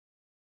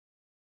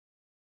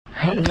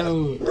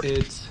Hello,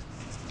 it's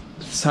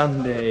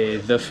Sunday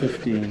the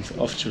 15th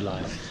of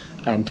July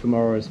and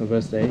tomorrow is my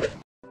birthday.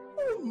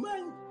 Oh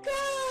my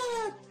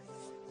god!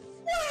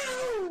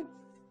 Wow!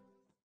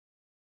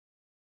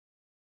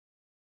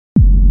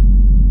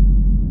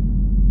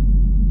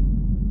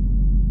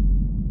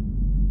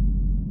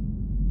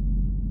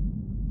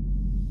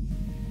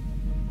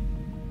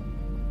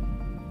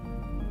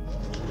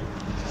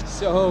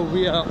 So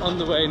we are on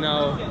the way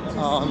now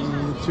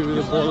to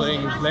the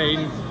bowling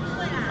lane.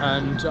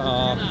 And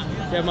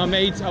yeah, my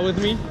mates are with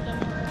me.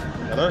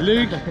 Hello.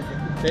 Luke,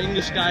 the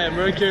English guy, and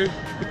Mirko.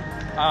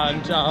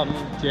 And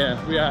yeah,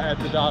 we are at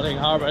the Darling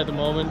Harbour at the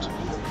moment.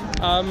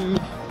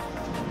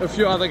 A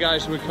few other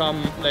guys will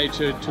come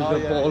later to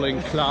the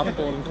bowling club,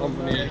 bowling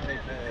company.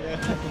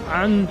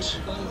 And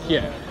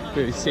yeah,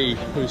 we'll see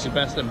who's the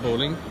best at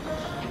bowling.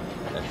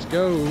 Let's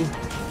go.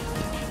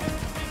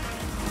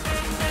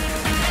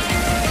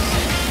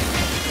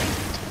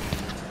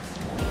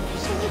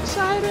 So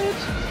excited!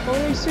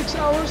 Only 6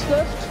 hours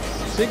left.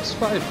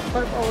 5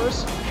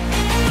 hours.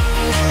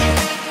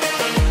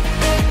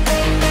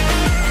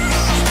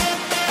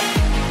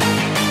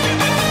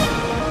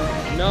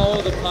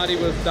 Now the party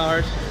will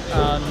start,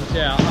 and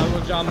yeah, I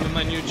will jump in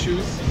my new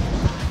shoes.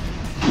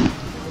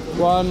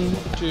 1,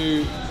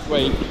 2,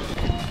 wait.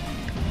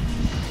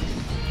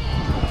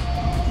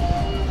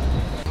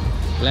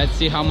 Let's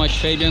see how much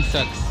Fabian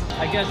sucks.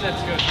 I guess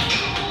that's good.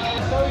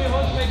 So you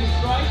want to make a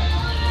strike?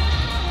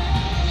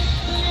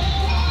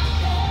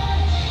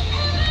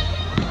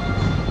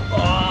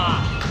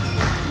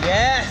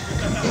 Yes!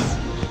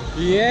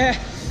 Yes!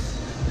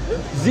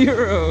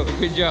 0!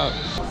 Good job.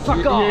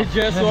 Fuck off! You're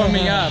just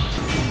warming up.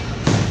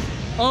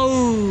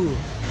 Oh!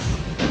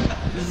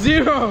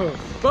 0!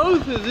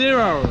 Both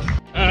 0!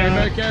 Okay,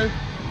 Mirko.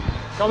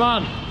 Come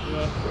on!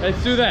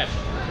 Let's do that.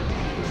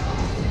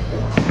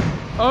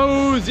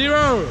 Oh,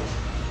 0!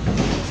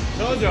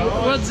 Told you.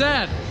 What's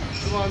that?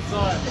 Come on,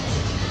 side.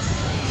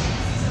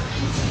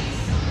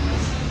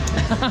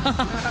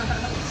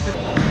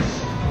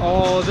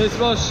 Oh, this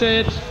was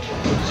shit.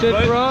 Shit,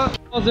 what? Bro.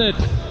 What was it?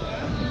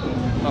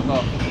 Fuck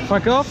off.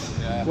 Fuck off?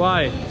 Yeah.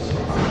 Why?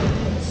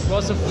 It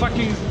was a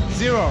fucking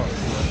 0.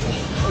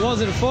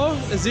 Was it a 4?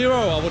 A 0,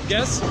 I would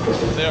guess. 0,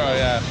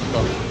 yeah.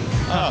 Fuck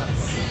off.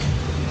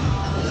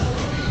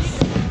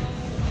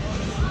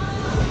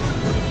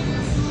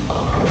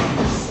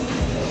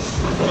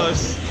 Oh.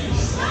 Close.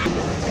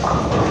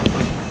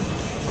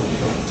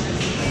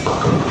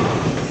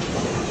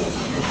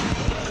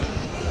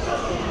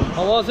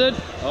 How was it?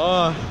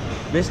 Oh,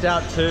 missed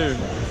out 2.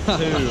 2.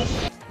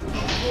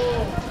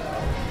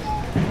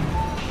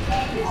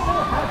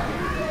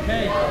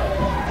 Okay,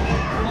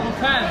 on the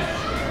fans.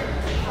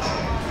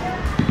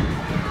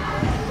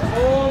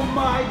 Oh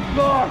my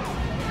god!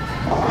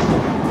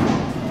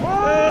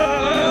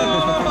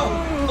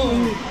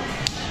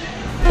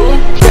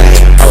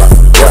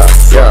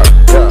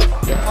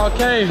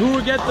 Okay, who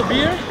will get the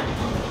beer?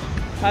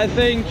 I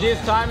think This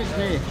time it's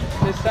me.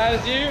 this time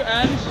is you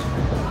and...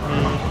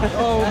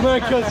 Oh,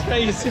 Mirko's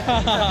face!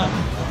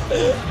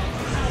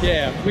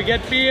 Yeah, we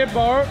get beer,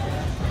 bar.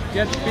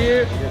 Get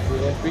beer.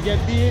 We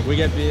get beer. We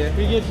get beer.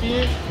 We get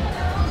beer.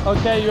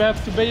 Okay, you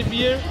have to buy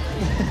beer.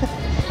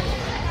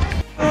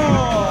 Oh!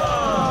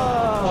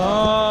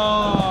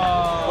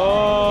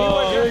 He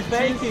was you're just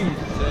faking.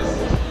 Cheers.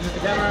 The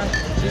camera.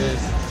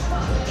 Cheers.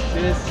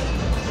 Cheers.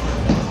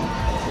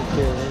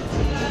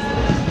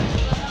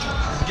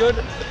 Good.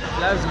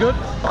 That's good.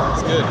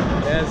 It's good.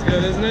 Yeah, it's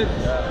good, isn't it?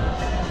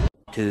 Yeah.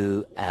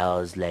 2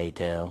 hours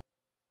later.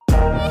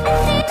 Okay,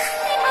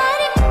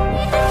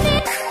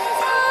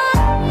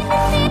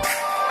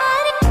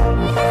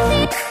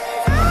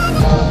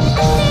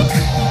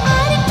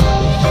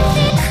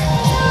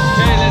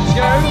 let's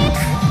go.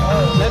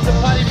 Let the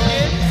party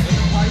begin.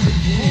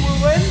 Who will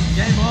win?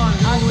 Game on.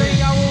 I think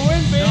I will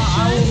win, bitch. No,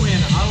 I will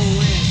win. I will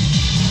win.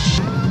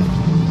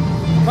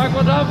 Fuck,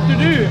 what I have to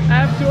do? I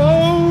have to.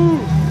 Oh!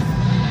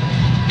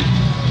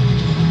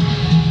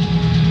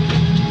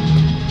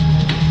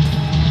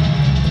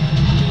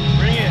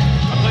 Bring it. I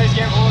play this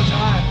game all the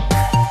time.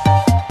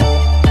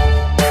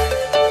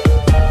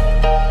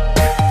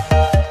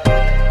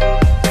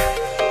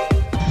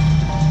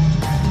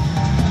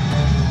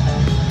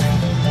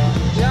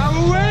 Yeah, I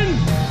will win!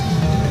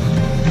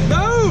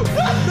 No!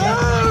 No!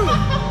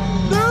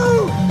 No!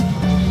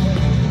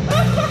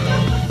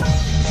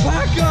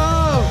 Fuck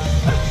off!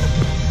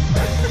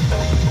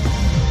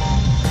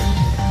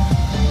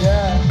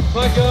 Yeah,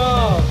 fuck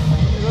off!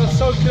 It was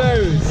so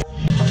close.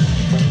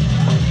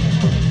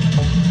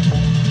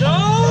 No,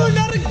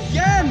 not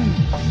again!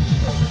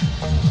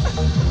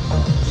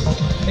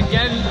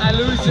 Again, I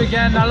lose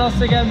again, I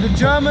lost again. The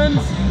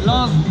Germans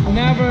lost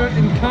never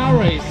in car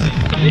racing.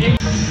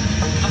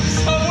 I'm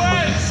so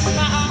worse!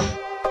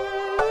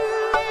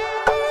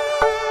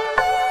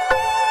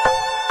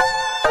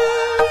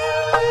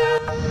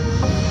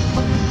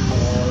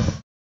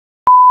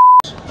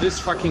 This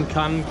fucking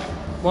cunt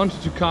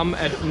wanted to come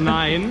at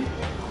 9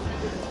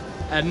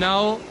 and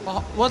now,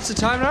 what's the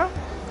time now?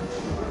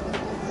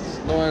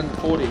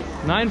 9:40.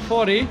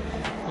 9:40?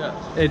 Yeah.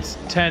 It's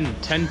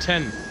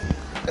 10:10.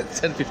 It's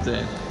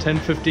 10:15.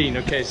 10:15.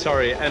 Okay,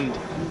 sorry. And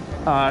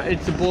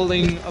it's a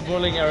bowling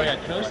area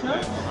closed now?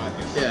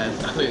 Yeah, I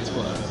think it's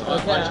closed.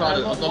 Okay, I tried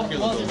it. I'm not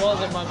feeling good.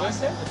 Was it my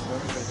birthday?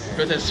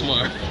 Birthday's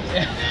tomorrow.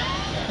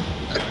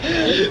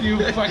 You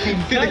fucking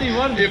cunt, you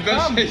wanted to Your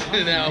come.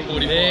 birthday's in an hour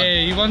 45.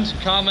 Yeah, he wants to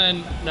come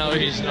and no,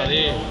 he's not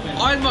here.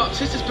 I'm my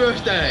sister's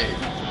birthday.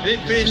 It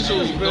didn't finish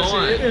till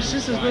 9. Your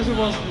sister's birthday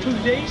was 2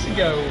 days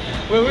ago.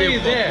 Where were you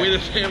there? We had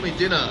a family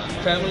dinner.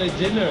 Family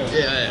dinner.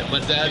 Yeah, my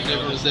dad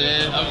never was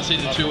there. I haven't seen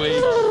him in 2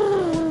 weeks.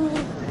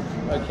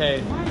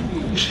 Okay.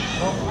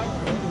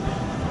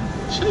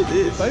 Should have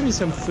did. Buy me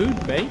some food,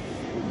 mate.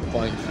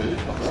 Buying food.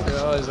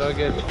 Oh, it's all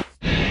good.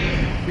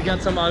 We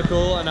got some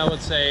alcohol and I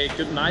would say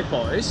good night,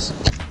 boys.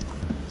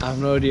 I have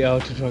no idea how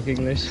to talk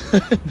English.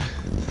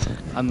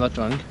 I'm not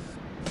drunk.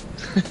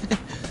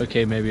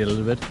 Okay, maybe a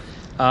little bit.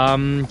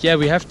 Yeah,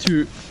 we have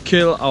to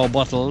kill our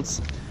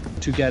bottles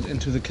to get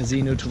into the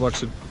casino to watch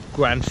the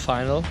grand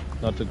final.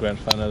 Not the grand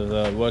final,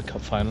 the World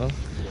Cup final.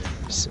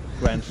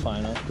 Grand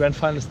final. Grand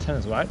final is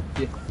tennis, right?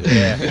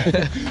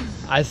 Yeah.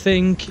 I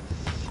think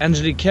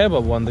Angelique Kerber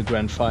won the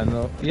grand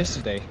final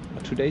yesterday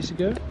or 2 days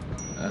ago.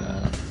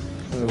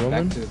 The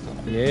woman.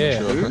 Yeah.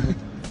 Sure.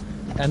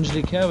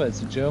 Angelique Kerber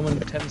is a German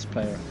tennis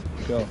player.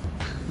 Girl.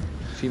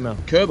 Female.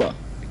 Kerber.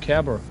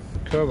 Kerber.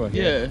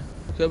 Yeah.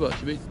 Kerber.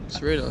 She beat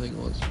Serena, I think it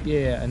was.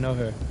 Yeah, I know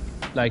her.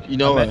 Like, you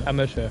know her? I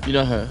met her. You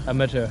know her? I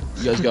met her.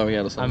 You guys going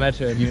out or something? I met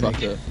her in You Munich.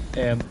 fucked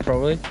her.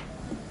 Probably.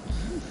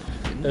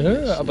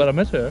 But I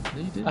met her. Yeah,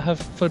 you did. I have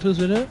photos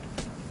with her.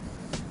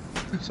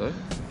 So?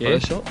 Yeah.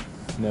 Photoshop?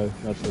 No,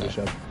 not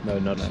Photoshop. No,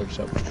 not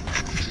Photoshop.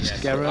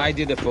 Yeah, I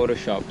did the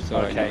Photoshop, so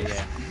I Okay, know.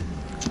 yeah.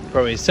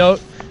 Probably. So,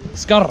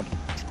 Scar.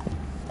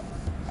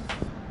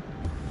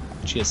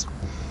 Cheers.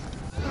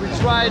 We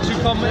try to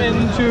come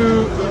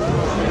into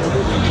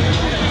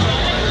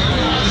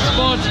the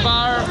sports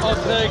bar of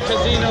the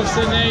Casino of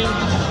Sydney,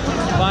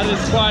 but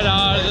it's quite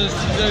hard.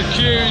 The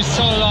queue is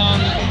so long.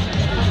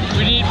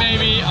 We need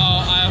maybe,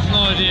 I have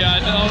no idea.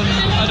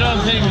 I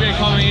don't think we're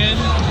coming in.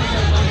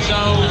 So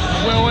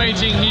we're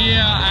waiting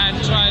here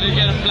and try to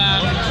get a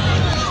plan.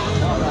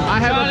 I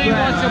have Charlie, a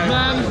plan. what's your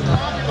plan?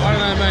 I don't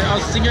know, mate. I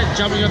was thinking of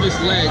jumping on this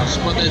ledge,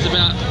 but there's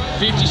about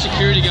 50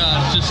 security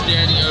guards just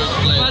standing over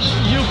the ledge. But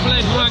you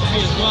played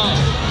rugby as well.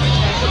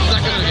 What's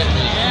that gonna get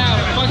me? Yeah,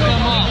 fuck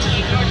them up.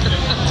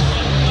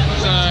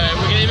 So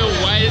we can either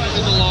wait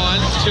in the line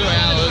for 2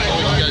 hours or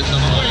we can go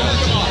somewhere else.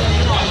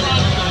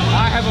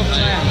 I have a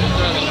plan.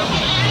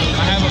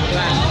 I have a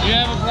plan. You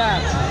have a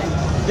plan?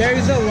 There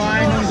is a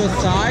line on the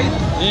side,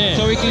 Yeah.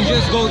 so we can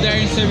just go there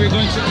and say we're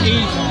going to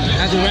eat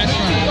at the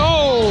restaurant.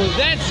 Oh,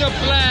 that's a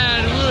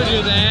plan. We'll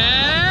do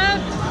that.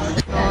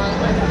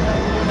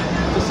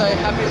 To say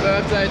happy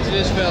birthday to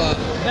this fella.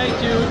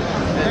 Thank you.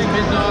 It's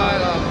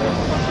midnight. I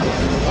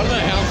don't know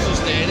how I'm still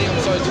standing. I'm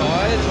so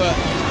tired, but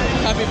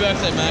happy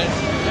birthday, mate.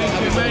 Thank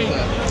you, mate.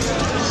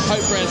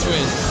 Hope France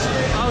wins.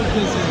 I'll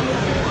kiss you.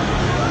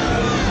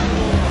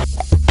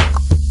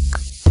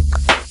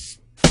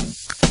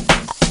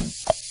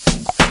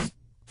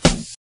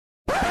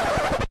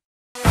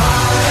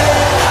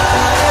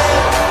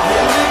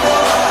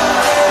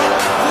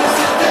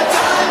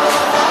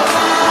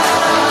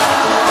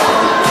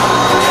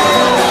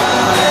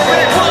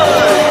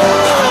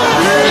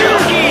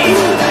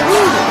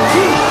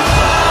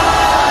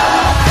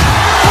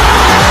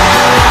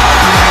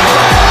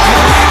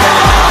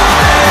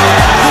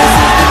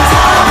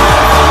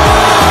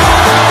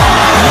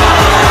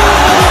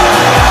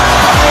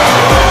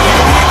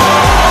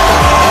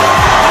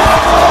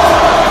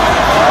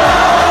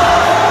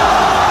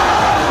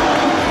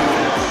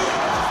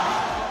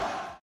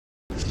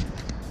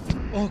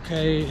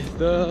 Okay,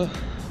 the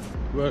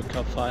World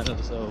Cup final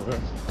is over.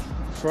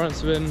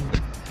 France win,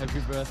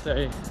 happy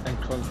birthday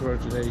and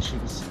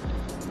congratulations.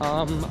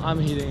 I'm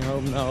heading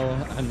home now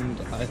and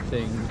I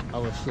think I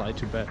will fly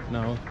to bed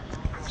now.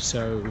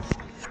 So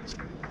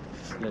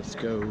let's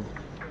go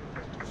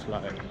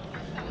fly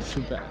to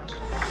bed.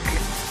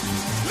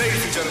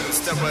 Ladies and gentlemen,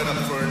 step right up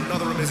for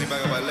another amazing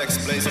banger by Lex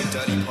Blaze and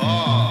Centennial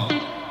Park.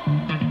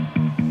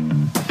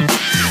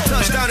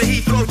 Touchdown to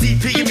Heathrow,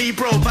 DP and me,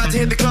 bro. About to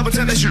hit the club and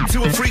turn the shoot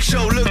to a freak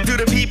show. Look through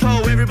the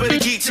peephole, everybody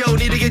geek, yo.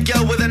 Need to get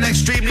go with an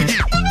extremely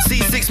deep.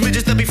 See 6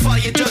 midgets that be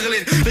fighting,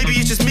 juggling. Maybe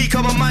it's just me,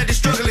 cause my mind is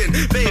struggling.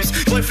 Babes,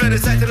 boyfriend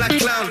is acting like a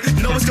clown.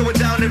 Know what's going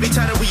down every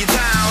time that we are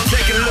down.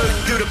 Take a look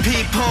through the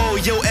peephole,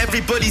 yo.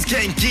 Everybody's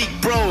getting geek,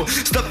 bro.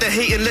 Stop the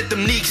hate and let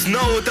them neeks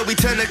know that we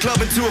turn the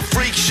club into a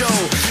freak show.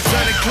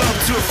 Turn the club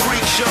to a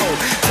freak show.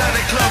 Turn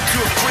the club to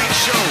a freak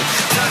show.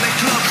 Turn the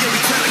club, yeah, we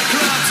turn the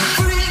club to a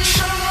freak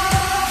show.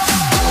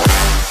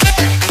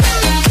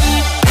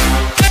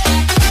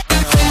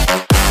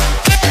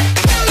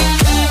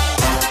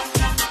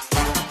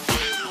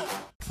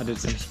 I did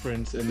some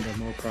sprints in the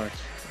go-kart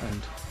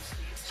and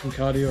some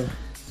cardio,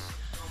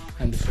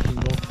 and the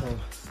freaking GoPro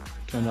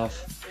turned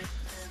off.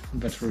 The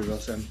battery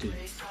was empty.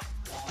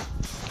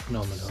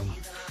 Now I'm at home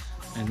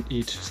and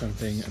eat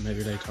something, and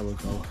maybe later I will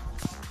go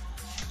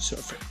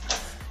surfing.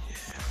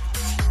 Yeah.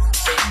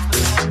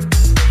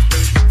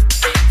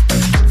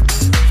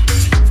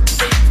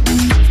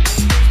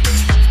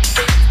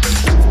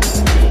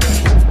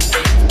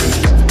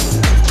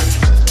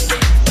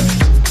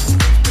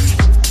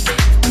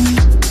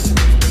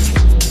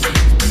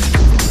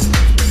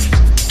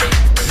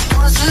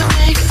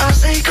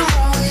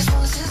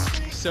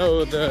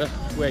 So the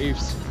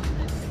waves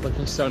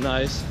looking so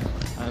nice,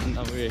 and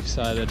I'm really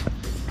excited.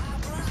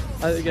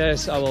 I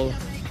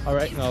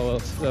reckon I will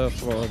surf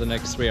for the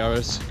next 3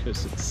 hours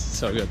because it's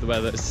so good. The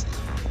weather is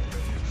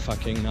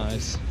fucking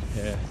nice.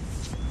 Yeah.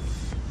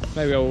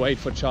 Maybe I'll wait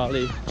for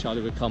Charlie.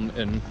 Charlie will come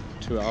in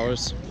 2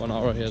 hours. 1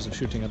 hour he has a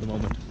shooting at the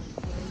moment.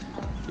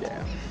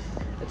 Yeah.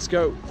 Let's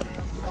go.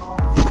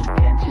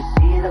 Can't you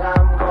see that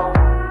I'm gone?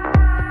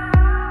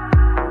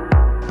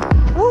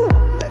 Woo!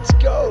 Let's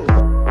go!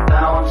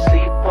 Now I'm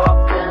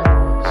sleepwalking,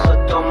 so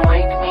don't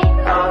wake me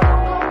up.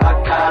 I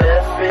got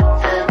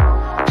everything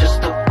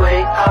just the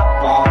way I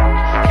want.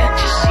 Can't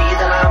you see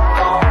that I'm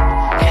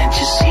gone? Can't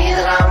you see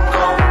that I'm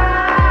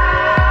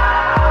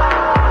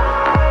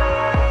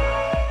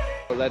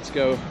gone? Let's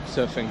go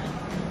surfing.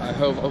 I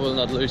hope I will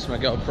not lose my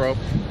GoPro.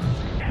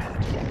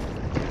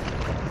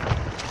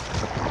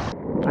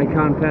 I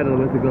can't paddle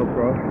with the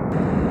GoPro,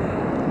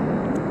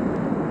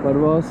 but it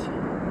was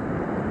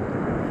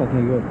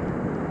fucking good.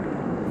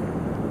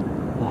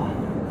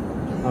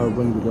 I will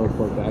bring the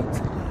GoPro back.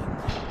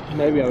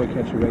 Maybe I will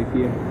catch a wave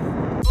here.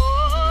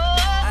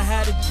 I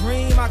had a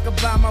dream I could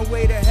buy my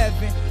way to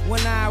heaven.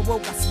 When I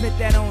awoke, I smit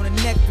that on a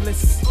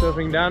necklace.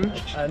 Surfing done,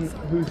 and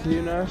who's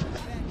here now?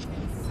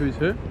 Who's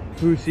who?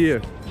 Who's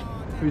here?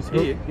 Who's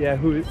here? Yeah,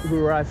 who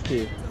arrived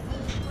here?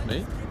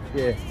 Me?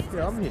 Yeah.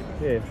 Yeah, I'm here.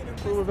 Yeah.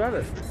 What about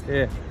it?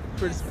 Yeah.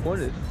 Pretty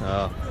disappointed.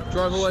 Oh.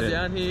 Drove all the way Shit.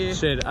 down here.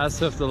 Shit, I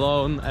surfed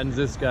alone and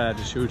this guy had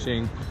the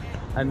shooting.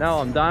 And now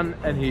I'm done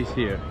and he's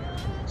here.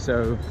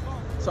 So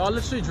I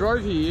literally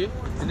drove here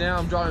and now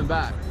I'm driving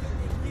back.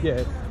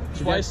 yeah.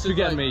 Wasted to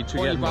get like me, to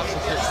 20 get me. bucks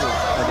of petrol.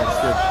 Oh, that's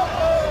good.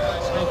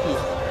 Thank you.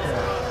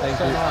 Thank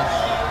So you. nice.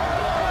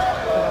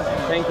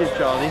 Thank you,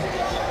 Charlie.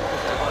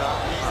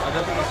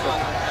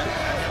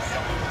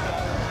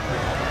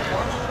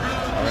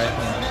 Alright.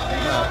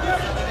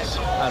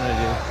 I don't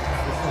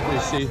know.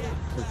 We'll see.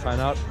 We'll find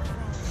out.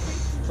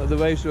 But the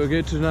waves were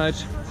good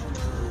tonight.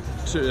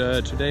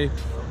 Today.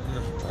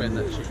 Bend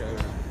that chick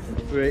over.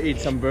 We'll eat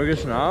some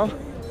burgers now.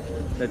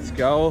 Let's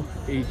go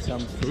eat some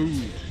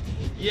food.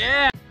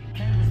 Yeah!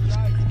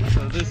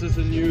 So this is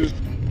a new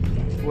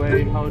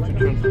way how to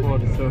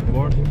transport a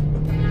surfboard.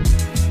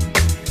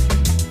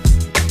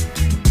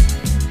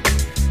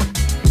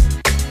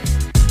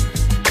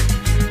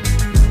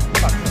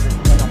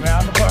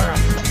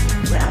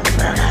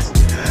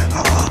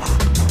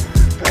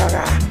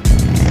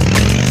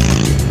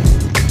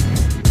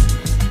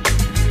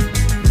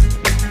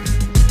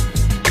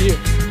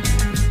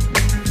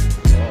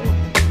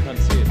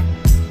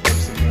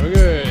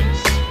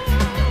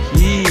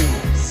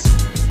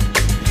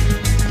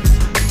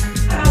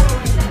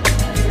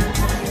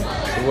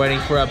 Waiting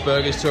for our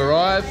burgers to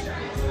arrive.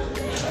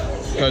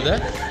 Go there.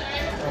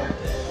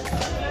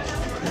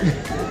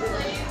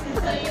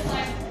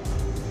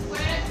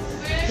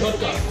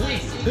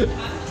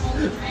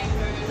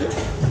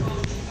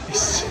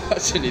 He's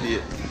such an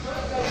idiot.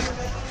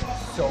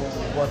 So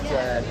what's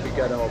that? We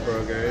got our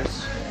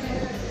burgers.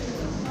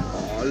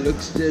 Oh,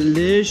 looks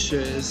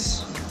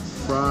delicious.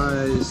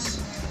 Fries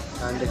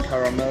and the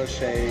caramel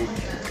shake.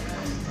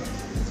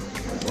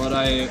 What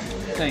I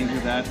think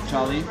of that,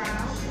 Charlie?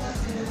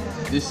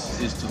 This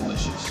is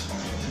delicious.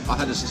 I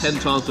had this 10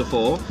 times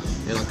before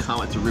and I can't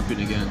wait to rip it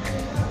again.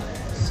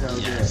 So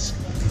Yes.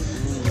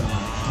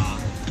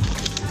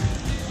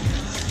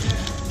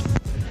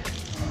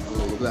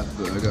 Oh, look at that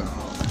burger.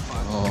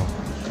 Oh.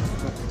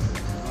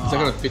 Is that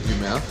gonna fit in your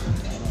mouth?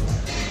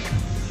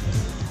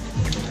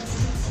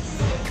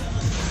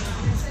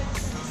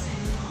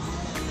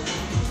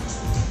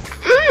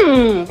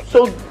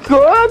 So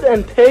good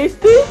and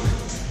tasty.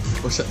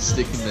 What's that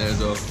stick in there as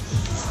well?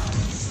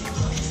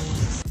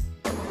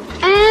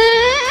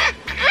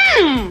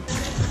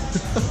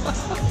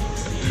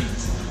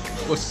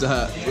 What's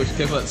that? What's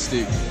that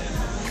stick?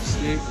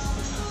 Stick.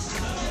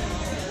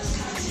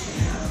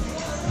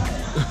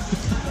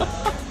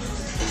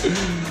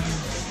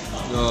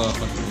 Oh,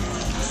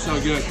 So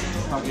good.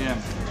 Fuck yeah.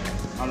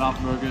 I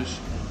love burgers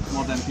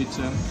more than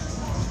pizza.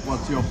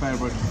 What's your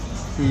favorite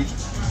food?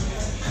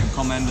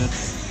 Comment it.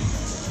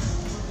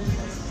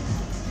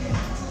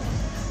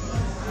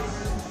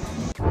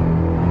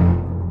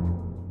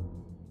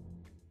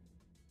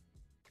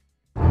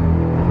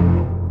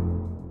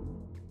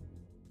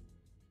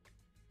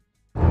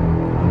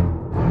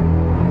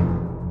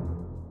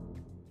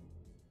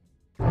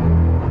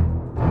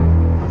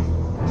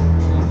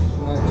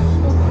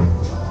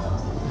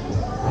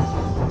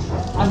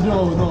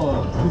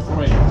 No, it's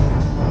great.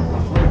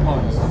 Great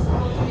points.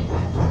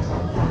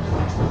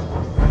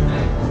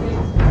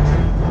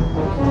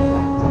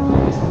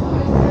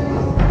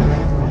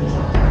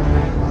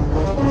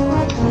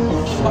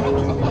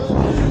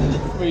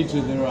 Free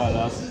to the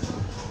rollers.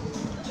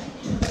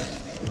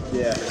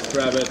 Yeah,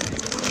 grab it.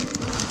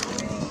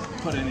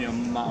 Put it in your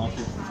mouth,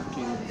 you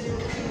fucking...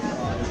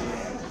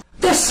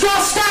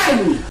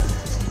 Disgusting!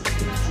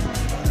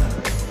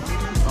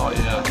 oh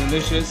yeah.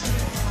 Delicious.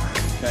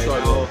 Okay, So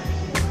now, good.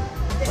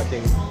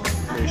 fucking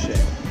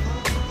milkshake.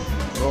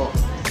 Oh,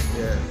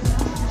 yeah.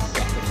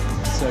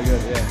 So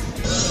good,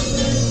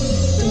 yeah.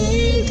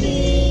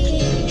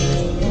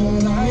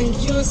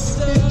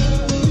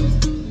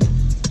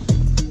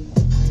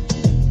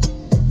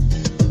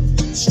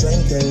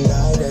 Strength and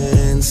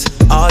guidance,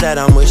 all that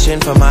I'm wishing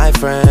for my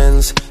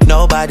friends.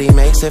 Nobody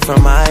makes it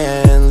from my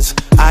ends.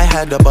 I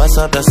had to bust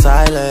up the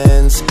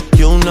silence.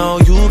 You know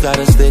you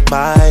gotta stick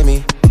by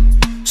me.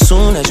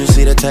 Soon as you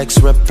see the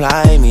text,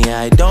 reply me.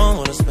 I don't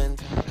wanna spend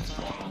time.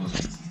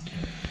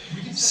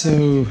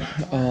 So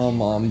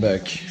I'm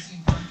back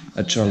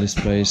at Charlie's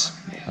place,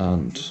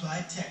 and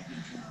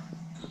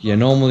yeah,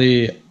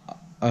 normally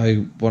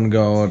I wanna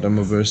go out on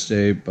my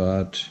birthday,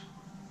 but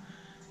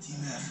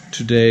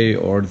today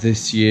or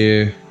this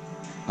year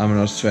I'm in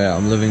Australia.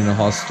 I'm living in a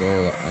hostel,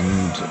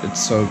 and it's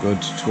so good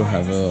to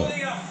have a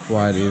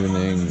quiet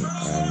evening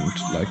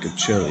and like a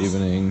chill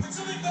evening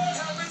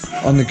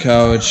on the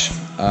couch,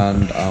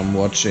 and I'm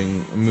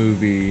watching a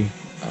movie,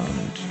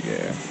 and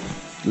yeah,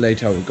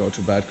 later I will go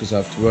to bed because I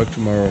have to work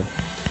tomorrow.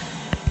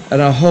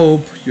 And I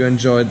hope you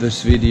enjoyed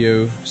this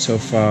video so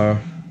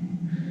far,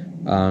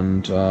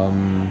 and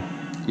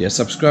yeah,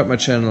 subscribe my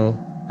channel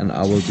and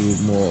I will do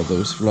more of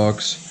those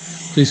vlogs.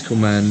 Please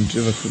comment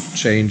if I could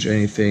change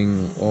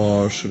anything,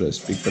 or should I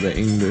speak better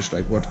English,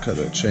 like what could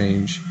I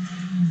change.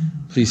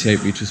 Please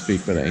help me to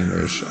speak better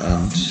English,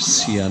 and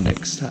see you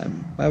next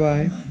time. Bye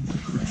bye.